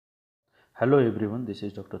Hello everyone, this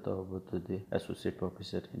is Dr. Tapobrata Dey, Associate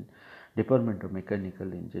Professor in Department of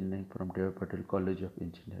Mechanical Engineering from Tapobrata College of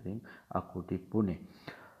Engineering, Akoti, Pune.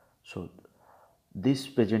 So, this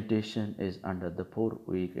presentation is under the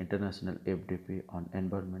 4-week International FDP on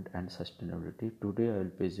Environment and Sustainability. Today I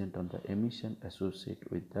will present on the emission associated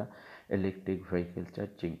with the electric vehicle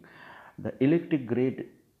charging. The electric grid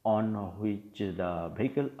on which the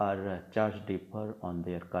vehicle are charged differ on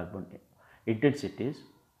their carbon intensities.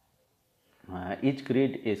 Each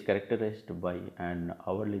grid is characterized by an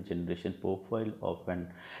hourly generation profile of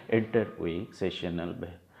an inter-week sessional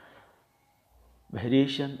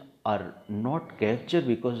variation are not captured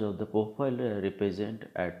because of the profile represent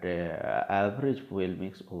at average fuel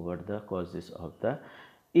mix over the courses of the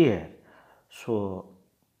year. So,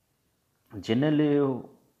 generally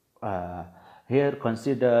here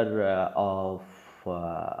consider of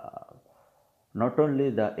not only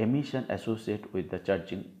the emission associated with the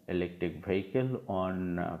charging electric vehicle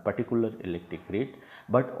on particular electric grid,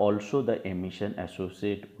 but also the emission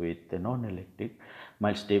associated with the non-electric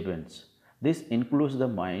miles driven. This includes the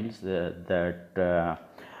miles that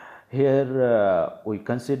here we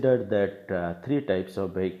consider that three types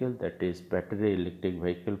of vehicle, that is battery electric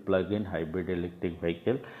vehicle, plug-in hybrid electric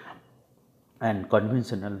vehicle and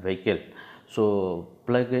conventional vehicle. So,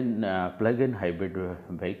 plug-in hybrid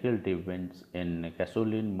vehicle depends in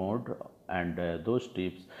gasoline mode, and those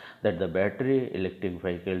tips that the battery electric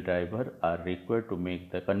vehicle driver are required to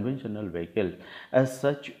make the conventional vehicle. As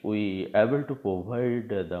such, we able to provide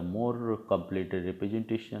the more complete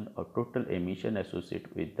representation of total emission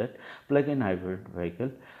associated with that plug-in hybrid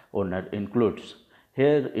vehicle owner includes.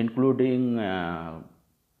 Here including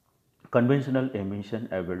conventional emission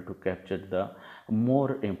able to capture the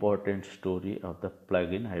more important story of the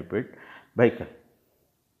plug-in hybrid vehicle.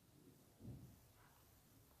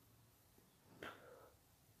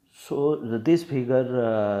 So, this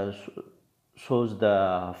figure shows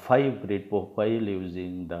the 5 grid profile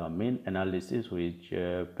using the main analysis, which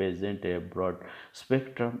present a broad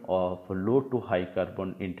spectrum of low to high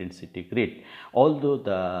carbon intensity grid. Although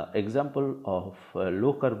the example of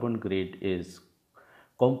low carbon grid is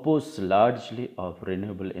composed largely of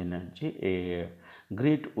renewable energy, a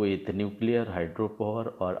grid with nuclear,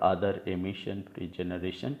 hydropower or other emission-free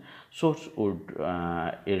generation source would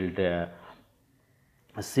yield a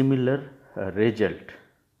similar result.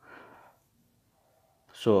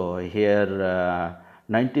 So, here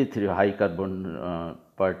 93 high carbon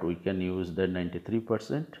part we can use the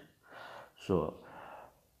 93%. So,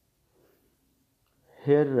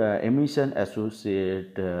 here emission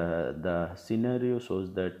associate the scenario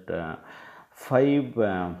shows that 5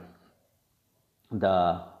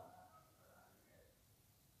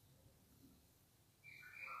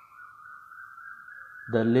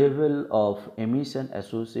 the level of emission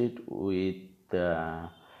associated with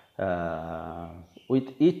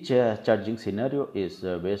each charging scenario is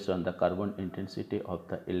based on the carbon intensity of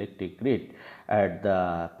the electric grid at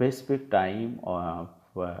the specific time of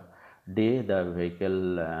day the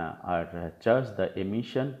vehicle are charged. The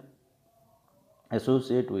emission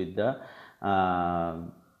associated with the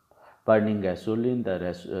burning gasoline,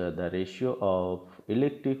 the ratio of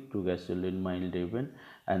electric to gasoline mile driven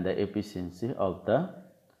and the efficiency of the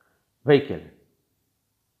vehicle.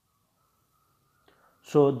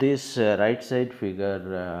 So, this right side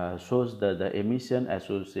figure shows that the emission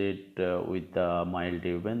associated with the mile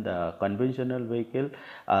driven, the conventional vehicle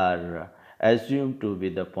are assumed to be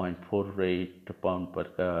the 0.48 pound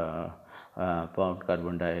per pound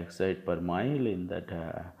carbon dioxide per mile. In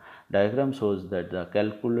that diagram shows that the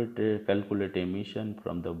calculate emission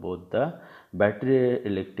from the both the battery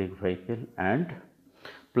electric vehicle and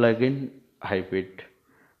plug-in hybrid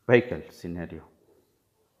vehicle scenario.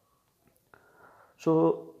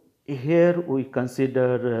 So, here we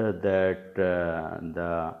consider that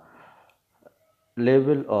the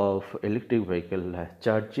level of electric vehicle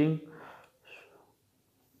charging.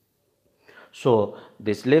 So,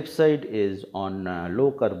 this left side is on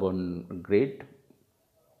low carbon grade.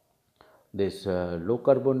 This low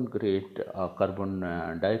carbon grade carbon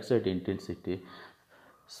dioxide intensity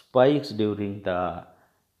spikes during the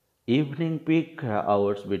evening peak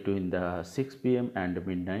hours between the 6 p.m. and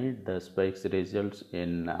midnight. The spikes results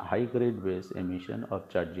in high grade base emission of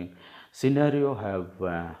charging scenario have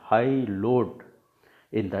high load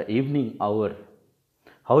in the evening hour.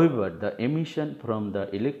 However, the emission from the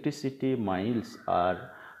electricity miles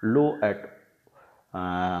are low at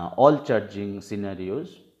all charging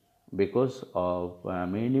scenarios because of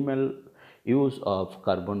minimal use of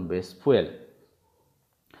carbon based fuel.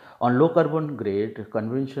 On low carbon grade,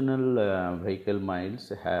 conventional vehicle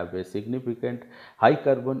miles have a significant high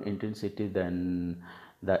carbon intensity than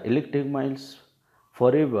the electric miles.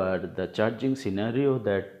 However, the charging scenario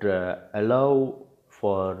that allow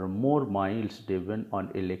for more miles driven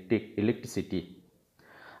on electricity,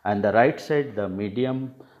 and the right side the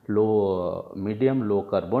medium low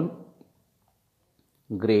carbon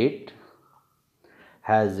grade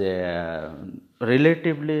has a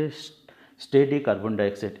relatively steady carbon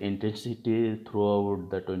dioxide intensity throughout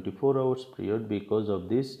the 24 hours period. Because of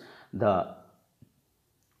this, the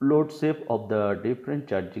load shape of the different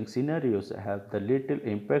charging scenarios have the little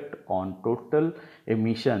impact on total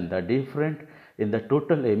emission. The different in the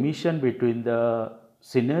total emission between the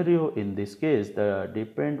scenario in this case the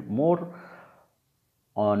depend more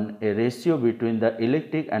on a ratio between the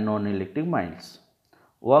electric and non-electric miles.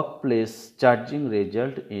 Workplace charging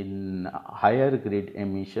result in higher grid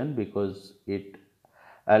emission because it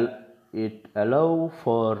allow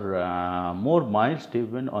for more miles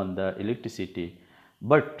driven on the electricity.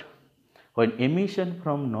 But when emission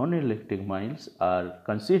from non-electric miles are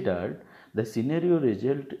considered, the scenario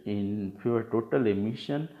result in fewer total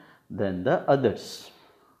emission than the others.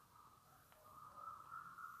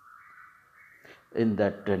 In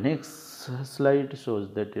that next slide shows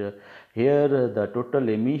that here the total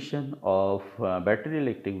emission of battery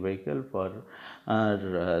electric vehicle for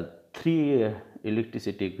three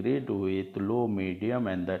electricity grid with low, medium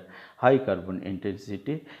and the high carbon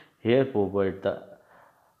intensity. Here provide the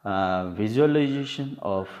visualization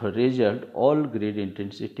of result, all grid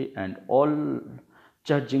intensity and all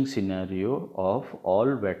charging scenario of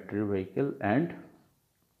all battery vehicle and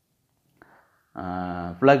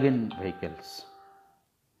plug-in vehicles.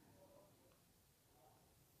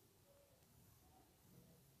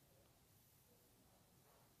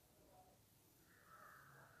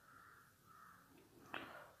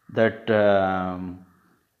 That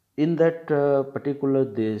in that particular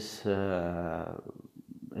this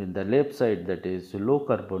in the left side, that is low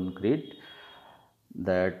carbon grid,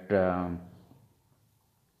 that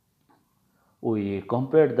we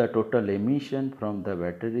compared the total emission from the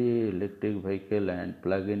battery electric vehicle and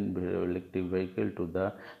plug-in electric vehicle to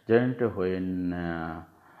the generator when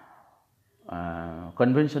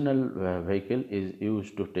conventional vehicle is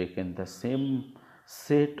used to take in the same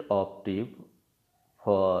set of tip.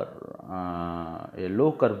 For a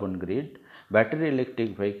low carbon grid battery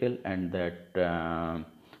electric vehicle and that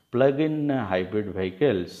plug-in hybrid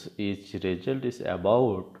vehicles, each result is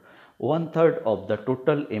about 1/3 of the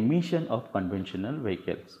total emission of conventional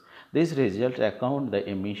vehicles. These results account the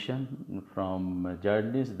emission from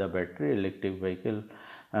journeys the battery electric vehicle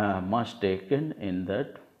must taken in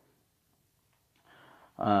that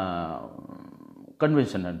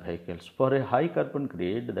conventional vehicles. For a high carbon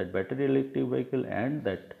grade, that battery electric vehicle and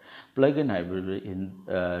that plug-in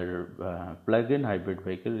hybrid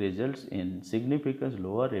vehicle results in significantly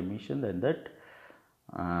lower emission than that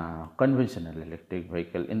conventional electric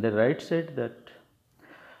vehicle. In the right side, that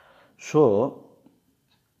so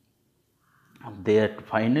that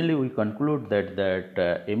finally we conclude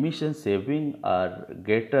that emission saving are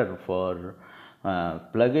greater for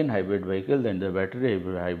plug-in hybrid vehicle than the battery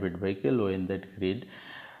hybrid vehicle when that grid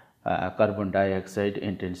carbon dioxide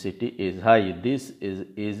intensity is high. This is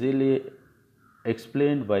easily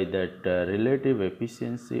explained by that relative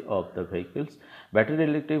efficiency of the vehicles. Battery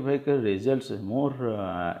electric vehicle results in more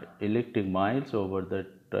electric miles over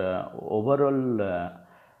that overall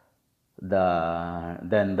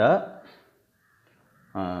than the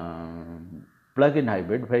plug-in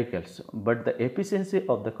hybrid vehicles, but the efficiency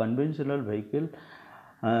of the conventional vehicle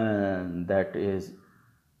that is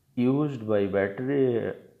used by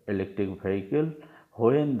battery electric vehicle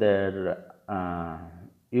when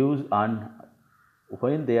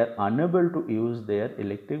when they are unable to use their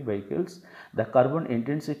electric vehicles, the carbon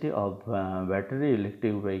intensity of battery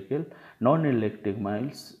electric vehicle non-electric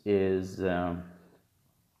miles is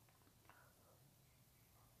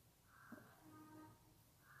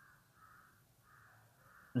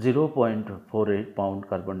 0.48 pound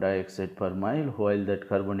carbon dioxide per mile, while that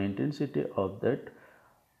carbon intensity of that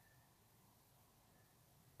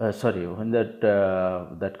when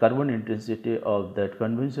that carbon intensity of that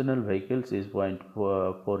conventional vehicles is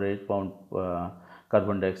 0.48 pound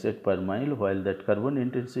carbon dioxide per mile, while that carbon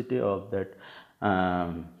intensity of that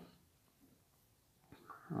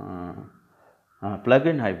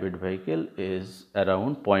plug-in hybrid vehicle is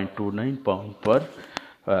around 0.29 pound per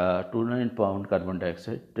 29 pound carbon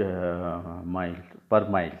dioxide per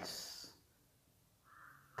miles.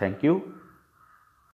 Thank you.